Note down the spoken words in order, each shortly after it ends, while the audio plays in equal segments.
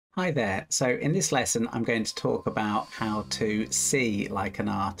Hi there. So in this lesson, I'm going to talk about how to see like an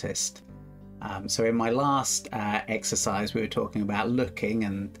artist. So in my last exercise, we were talking about looking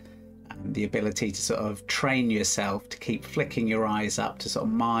and the ability to sort of train yourself to keep flicking your eyes up to sort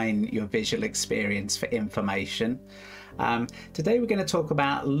of mine your visual experience for information. Today we're going to talk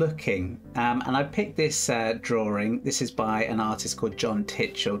about looking, and I picked this drawing. This is by an artist called John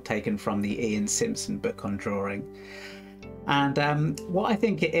Titchell, taken from the Ian Simpson book on drawing. And what I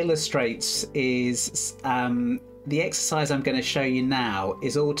think it illustrates is the exercise I'm going to show you now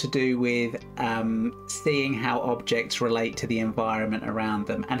is all to do with seeing how objects relate to the environment around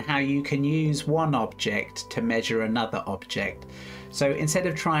them and how you can use one object to measure another object. So instead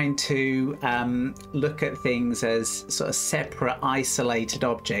of trying to look at things as sort of separate, isolated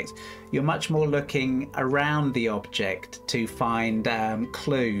objects, you're much more looking around the object to find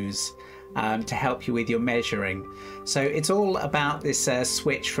clues to help you with your measuring. So it's all about this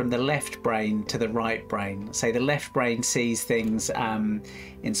switch from the left brain to the right brain. Say the left brain sees things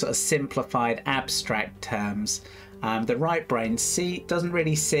in sort of simplified, abstract terms. The right brain doesn't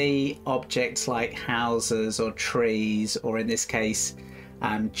really see objects like houses or trees, or in this case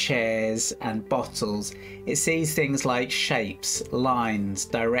chairs and bottles. It sees things like shapes, lines,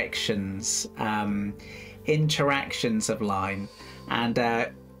 directions, interactions of line, and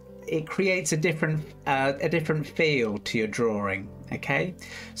it creates a different feel to your drawing. Okay,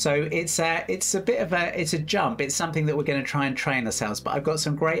 so it's a bit of a jump. It's something that we're going to try and train ourselves, but I've got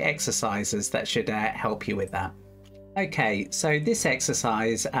some great exercises that should help you with that. Okay, so this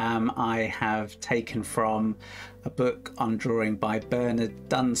exercise I have taken from a book on drawing by Bernard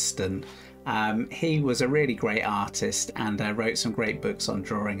Dunstan. He was a really great artist and wrote some great books on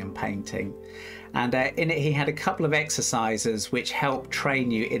drawing and painting. And in it he had a couple of exercises which help train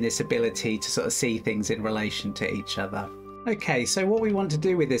you in this ability to sort of see things in relation to each other. Okay, so what we want to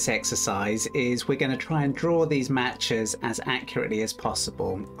do with this exercise is we're going to try and draw these matches as accurately as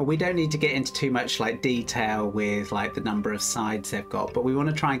possible. We don't need to get into too much like detail with like the number of sides they've got, but we want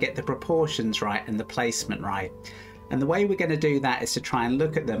to try and get the proportions right and the placement right. And the way we're going to do that is to try and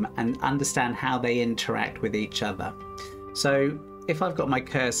look at them and understand how they interact with each other. So if I've got my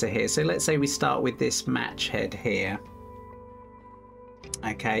cursor here, so let's say we start with this match head here.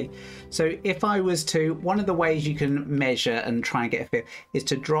 Okay, so if I was to, one of the ways you can measure and try and get a feel is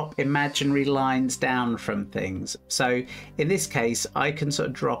to drop imaginary lines down from things. So in this case, I can sort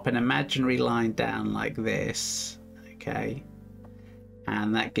of drop an imaginary line down like this. Okay,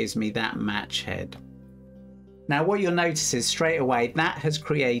 and that gives me that match head. Now what you'll notice is straight away that has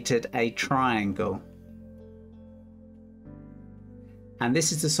created a triangle. And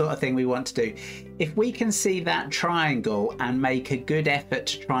this is the sort of thing we want to do. If we can see that triangle and make a good effort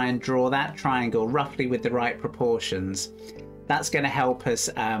to try and draw that triangle roughly with the right proportions, that's going to help us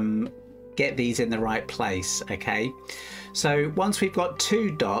get these in the right place. Okay, so once we've got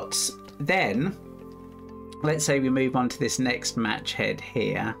two dots, then let's say we move on to this next match head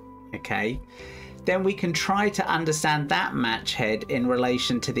here. Okay, then we can try to understand that match head in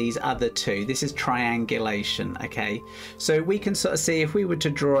relation to these other two. This is triangulation. Okay, so we can sort of see if we were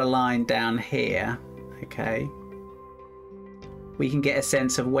to draw a line down here, okay, we can get a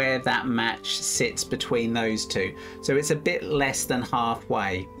sense of where that match sits between those two. So it's a bit less than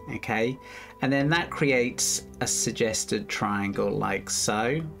halfway. Okay, and then that creates a suggested triangle like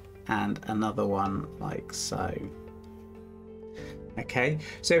so, and another one like so. Okay,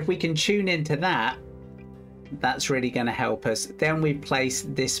 so if we can tune into that, that's really going to help us. Then we place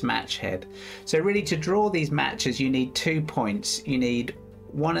this match head. So really to draw these matches, you need 2 points. You need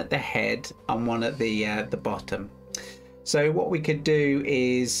one at the head and one at the bottom. So what we could do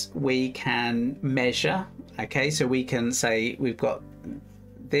is we can measure. Okay, so we can say we've got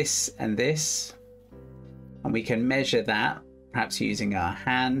this and this, and we can measure that, perhaps using our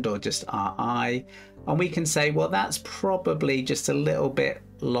hand or just our eye. And we can say, well, that's probably just a little bit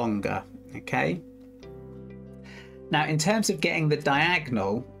longer. Okay. Now, in terms of getting the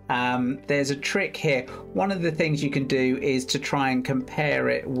diagonal, there's a trick here. One of the things you can do is to try and compare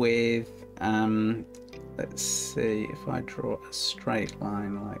it with, let's see, if I draw a straight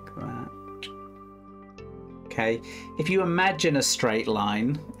line like that. Okay, if you imagine a straight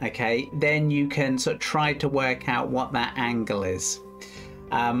line, okay, then you can sort of try to work out what that angle is.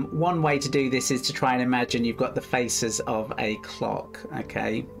 One way to do this is to try and imagine you've got the faces of a clock.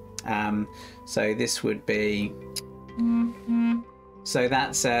 Okay, so this would be, so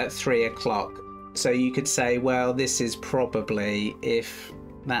that's 3 o'clock. So you could say, well, this is probably, if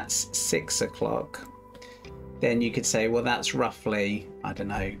that's 6 o'clock, then you could say, well, that's roughly, I don't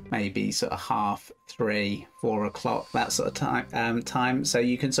know, maybe sort of 2:30, 3, 4 o'clock, that sort of time. So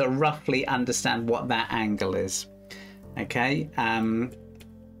you can sort of roughly understand what that angle is. Okay.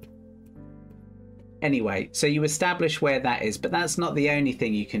 Anyway, so you establish where that is, but that's not the only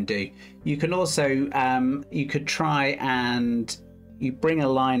thing you can do. You can also, you could try and you bring a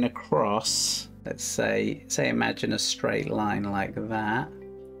line across. Let's say imagine a straight line like that.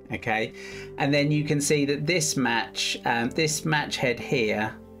 Okay, and then you can see that this match head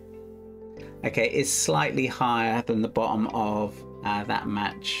here, okay, is slightly higher than the bottom of that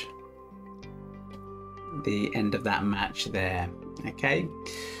match, the end of that match there. Okay,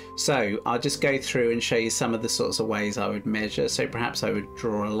 so I'll just go through and show you some of the sorts of ways I would measure. So perhaps I would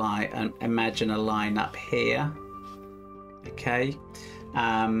draw a line and imagine a line up here. Okay.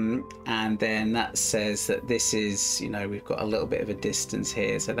 And then that says that this is, you know, we've got a little bit of a distance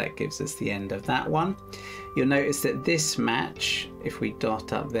here, so that gives us the end of that one. You'll notice that this match, if we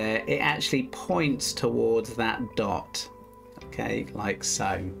dot up there, it actually points towards that dot, okay, like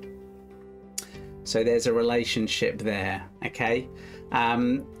so. So there's a relationship there. Okay,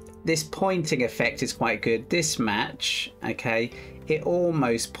 this pointing effect is quite good. This match, okay, it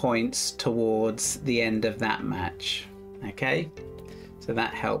almost points towards the end of that match. Okay, so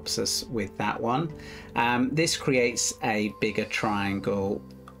that helps us with that one. This creates a bigger triangle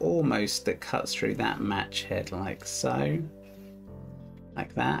almost that cuts through that match head like so,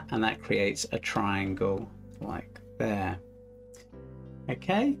 like that, and that creates a triangle like there.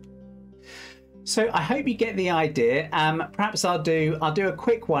 Okay, so I hope you get the idea. Perhaps I'll do a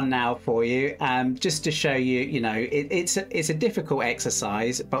quick one now for you, just to show you, you know, it's a difficult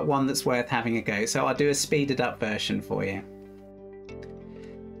exercise, but one that's worth having a go. So I'll do a speeded up version for you.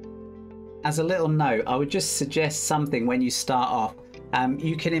 As a little note, I would just suggest something when you start off.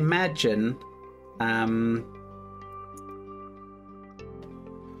 You can imagine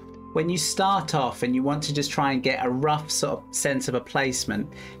when you start off and you want to just try and get a rough sort of sense of a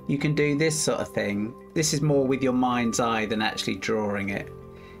placement, you can do this sort of thing. This is more with your mind's eye than actually drawing it.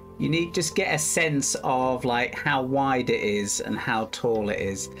 You need just get a sense of like how wide it is and how tall it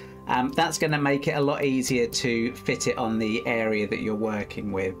is. That's going to make it a lot easier to fit it on the area that you're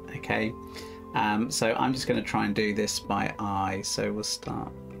working with. Okay, so I'm just going to try and do this by eye. So we'll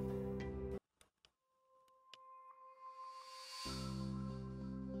start.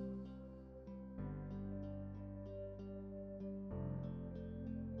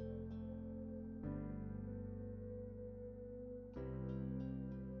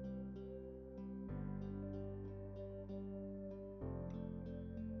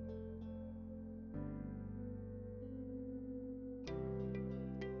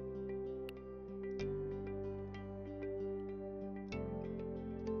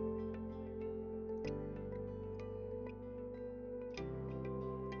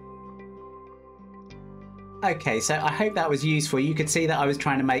 Okay, so I hope that was useful. You could see that I was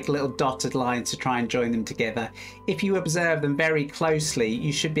trying to make little dotted lines to try and join them together. If you observe them very closely,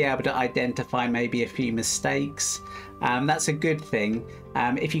 you should be able to identify maybe a few mistakes. That's a good thing.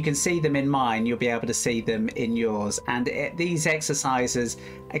 If you can see them in mine, you'll be able to see them in yours. And these exercises,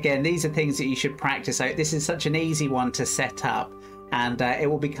 again, these are things that you should practice out. This is such an easy one to set up, and it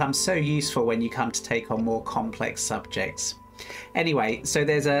will become so useful when you come to take on more complex subjects. Anyway, so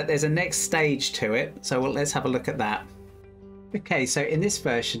there's a next stage to it, so let's have a look at that. Okay, so in this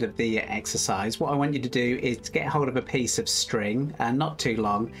version of the exercise, what I want you to do is to get hold of a piece of string, not too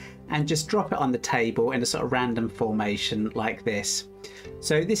long, and just drop it on the table in a sort of random formation like this.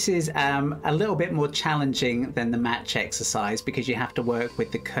 So this is a little bit more challenging than the match exercise because you have to work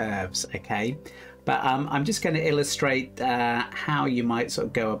with the curves, okay? But I'm just going to illustrate how you might sort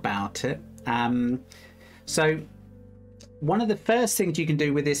of go about it. So one of the first things you can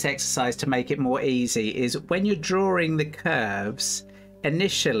do with this exercise to make it more easy is when you're drawing the curves,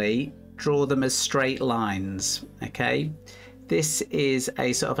 initially draw them as straight lines, okay? This is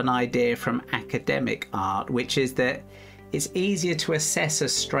a sort of an idea from academic art, which is that it's easier to assess a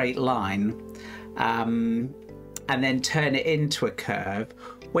straight line and then turn it into a curve.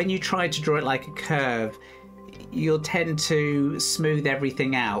 When you try to draw it like a curve, you'll tend to smooth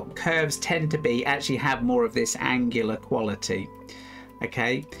everything out. Curves tend to actually have more of this angular quality.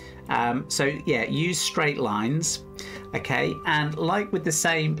 Okay, so yeah, use straight lines. Okay, and like with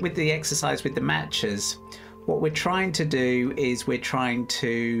the exercise with the matches, what we're trying to do is we're trying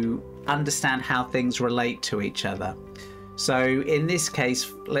to understand how things relate to each other. So in this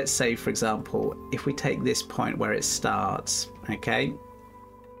case, let's say, for example, if we take this point where it starts, okay,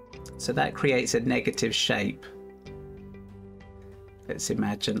 so that creates a negative shape. Let's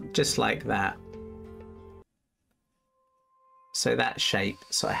imagine just like that. So that shape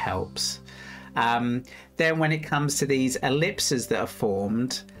sort of helps. Then when it comes to these ellipses that are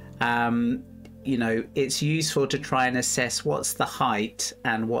formed, you know, it's useful to try and assess what's the height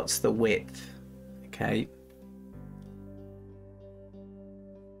and what's the width. Okay.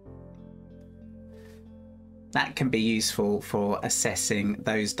 That can be useful for assessing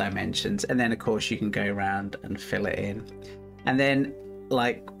those dimensions. And then of course you can go around and fill it in. And then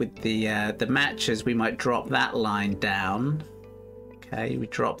like with the matches, we might drop that line down. Okay, we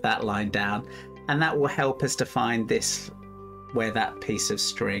drop that line down, and that will help us to find this, where that piece of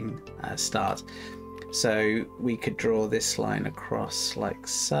string starts. So we could draw this line across like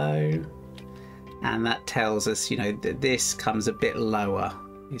so, and that tells us, you know, that this comes a bit lower.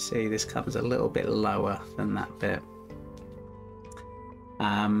 You see, this comes a little bit lower than that bit.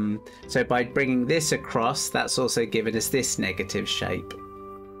 So by bringing this across, that's also given us this negative shape.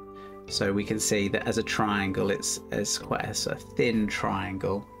 So we can see that as a triangle, it's quite a sort of thin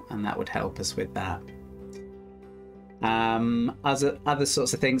triangle, and that would help us with that. Other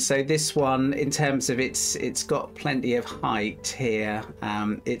sorts of things. So this one, in terms of it's got plenty of height here.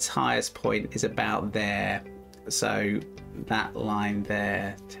 Its highest point is about there. So that line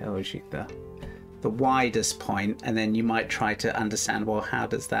there tells you the widest point, and then you might try to understand, well, how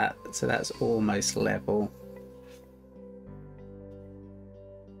does that, so that's almost level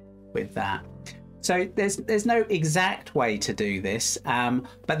with that. So there's no exact way to do this,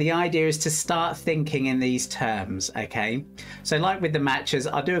 but the idea is to start thinking in these terms. Okay, so like with the matches,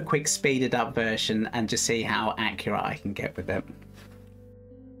 I'll do a quick speeded up version and just see how accurate I can get with it.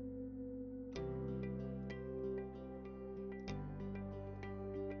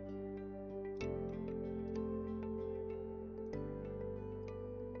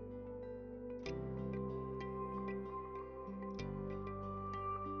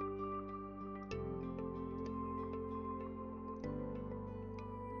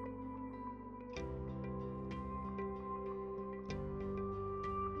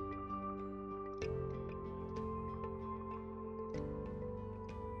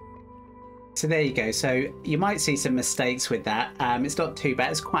 So there you go. So you might see some mistakes with that. It's not too bad.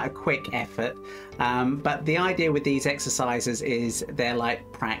 It's quite a quick effort. But the idea with these exercises is they're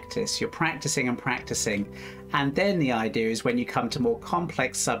like practice. You're practicing and practicing. And then the idea is when you come to more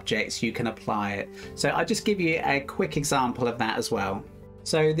complex subjects, you can apply it. So I'll just give you a quick example of that as well.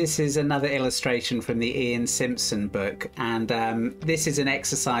 So this is another illustration from the Ian Simpson book. And this is an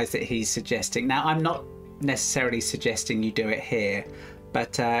exercise that he's suggesting. Now, I'm not necessarily suggesting you do it here,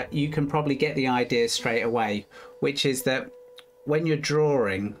 but you can probably get the idea straight away, which is that when you're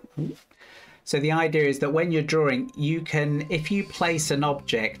drawing, so the idea is that when you're drawing, you can, if you place an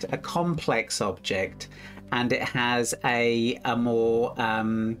object, a complex object, and it has a more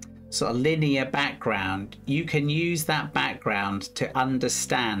sort of linear background, you can use that background to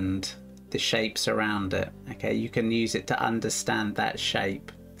understand the shapes around it. Okay, you can use it to understand that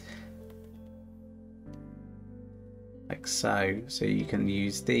shape. Like so. So you can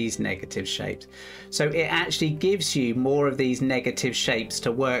use these negative shapes. So it actually gives you more of these negative shapes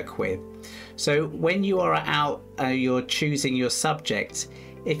to work with. So when you are out, you're choosing your subjects,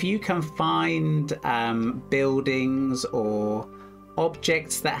 if you can find buildings or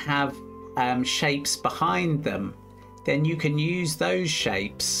objects that have shapes behind them, then you can use those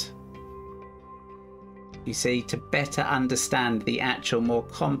shapes, you see, to better understand the actual more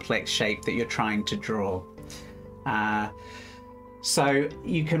complex shape that you're trying to draw. So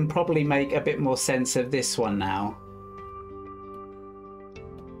you can probably make a bit more sense of this one now.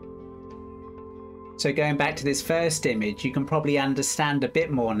 So going back to this first image, you can probably understand a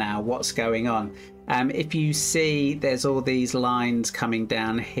bit more now what's going on. If you see there's all these lines coming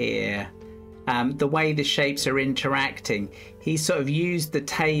down here, the way the shapes are interacting, he sort of used the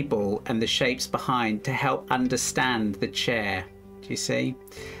table and the shapes behind to help understand the chair. Do you see?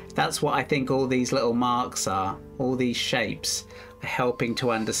 That's what I think all these little marks are. All these shapes are helping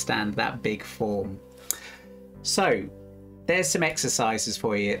to understand that big form. So there's some exercises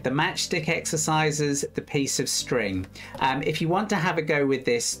for you. The matchstick exercises, the piece of string. If you want to have a go with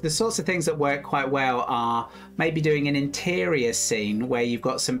this, the sorts of things that work quite well are maybe doing an interior scene where you've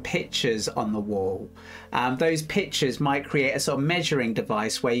got some pictures on the wall. Those pictures might create a sort of measuring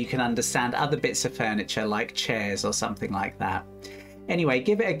device where you can understand other bits of furniture like chairs or something like that. Anyway,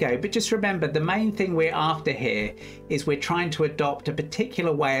 give it a go, but just remember the main thing we're after here is we're trying to adopt a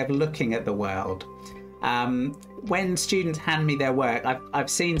particular way of looking at the world. When students hand me their work, I've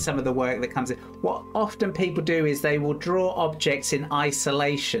seen some of the work that comes in. What often people do is they will draw objects in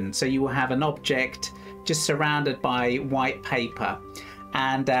isolation. So you will have an object just surrounded by white paper.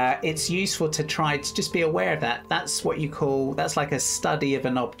 And it's useful to try to just be aware of that. That's what you call, that's like a study of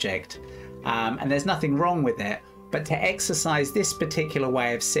an object. And there's nothing wrong with it. But to exercise this particular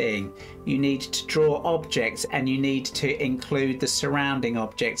way of seeing, you need to draw objects and you need to include the surrounding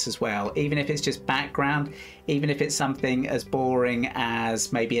objects as well. Even if it's just background, even if it's something as boring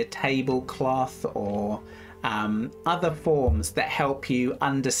as maybe a tablecloth or other forms that help you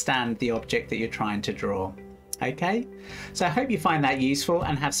understand the object that you're trying to draw. Okay, so I hope you find that useful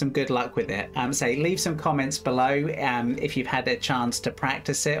and have some good luck with it. Leave some comments below if you've had a chance to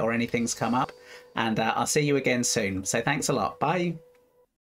practice it or anything's come up, and I'll see you again soon. So thanks a lot. Bye.